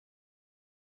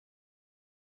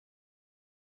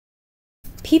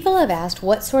People have asked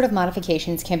what sort of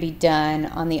modifications can be done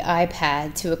on the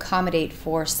iPad to accommodate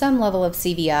for some level of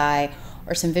CVI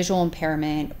or some visual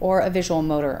impairment or a visual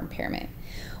motor impairment.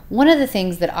 One of the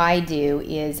things that I do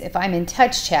is if I'm in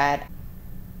TouchChat,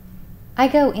 I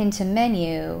go into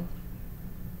Menu,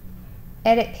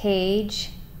 Edit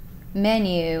Page,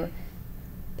 Menu,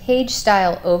 Page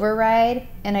Style Override,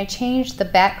 and I change the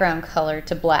background color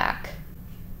to black.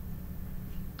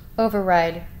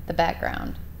 Override the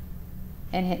background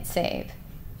and hit Save.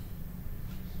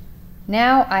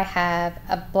 Now I have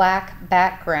a black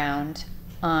background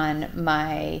on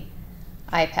my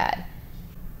iPad.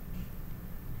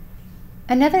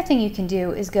 Another thing you can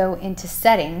do is go into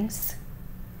Settings,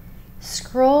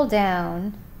 scroll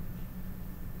down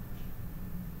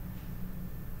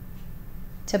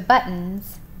to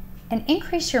Buttons, and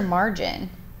increase your margin.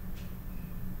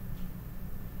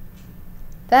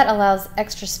 That allows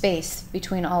extra space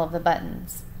between all of the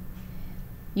buttons.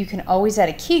 You can always add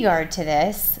a key guard to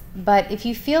this, but if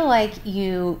you feel like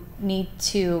you need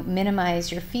to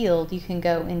minimize your field, you can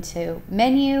go into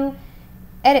Menu,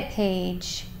 Edit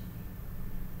Page,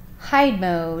 Hide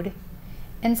Mode,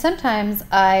 and sometimes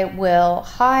I will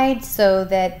hide so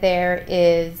that there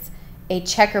is a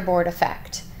checkerboard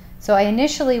effect. So I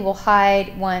initially will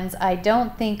hide ones I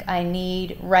don't think I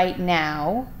need right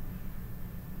now.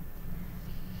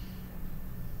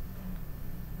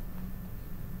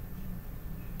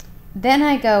 Then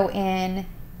I go in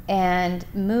and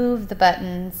move the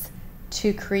buttons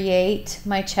to create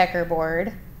my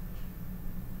checkerboard.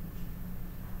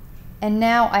 And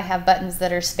now I have buttons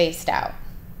that are spaced out.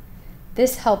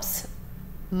 This helps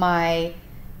my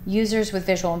users with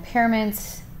visual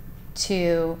impairments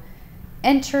to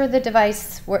enter the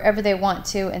device wherever they want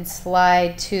to and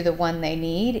slide to the one they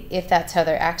need if that's how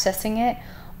they're accessing it,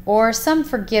 or some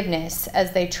forgiveness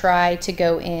as they try to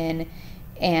go in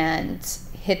and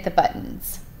hit the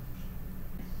buttons.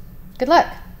 Good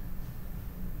luck!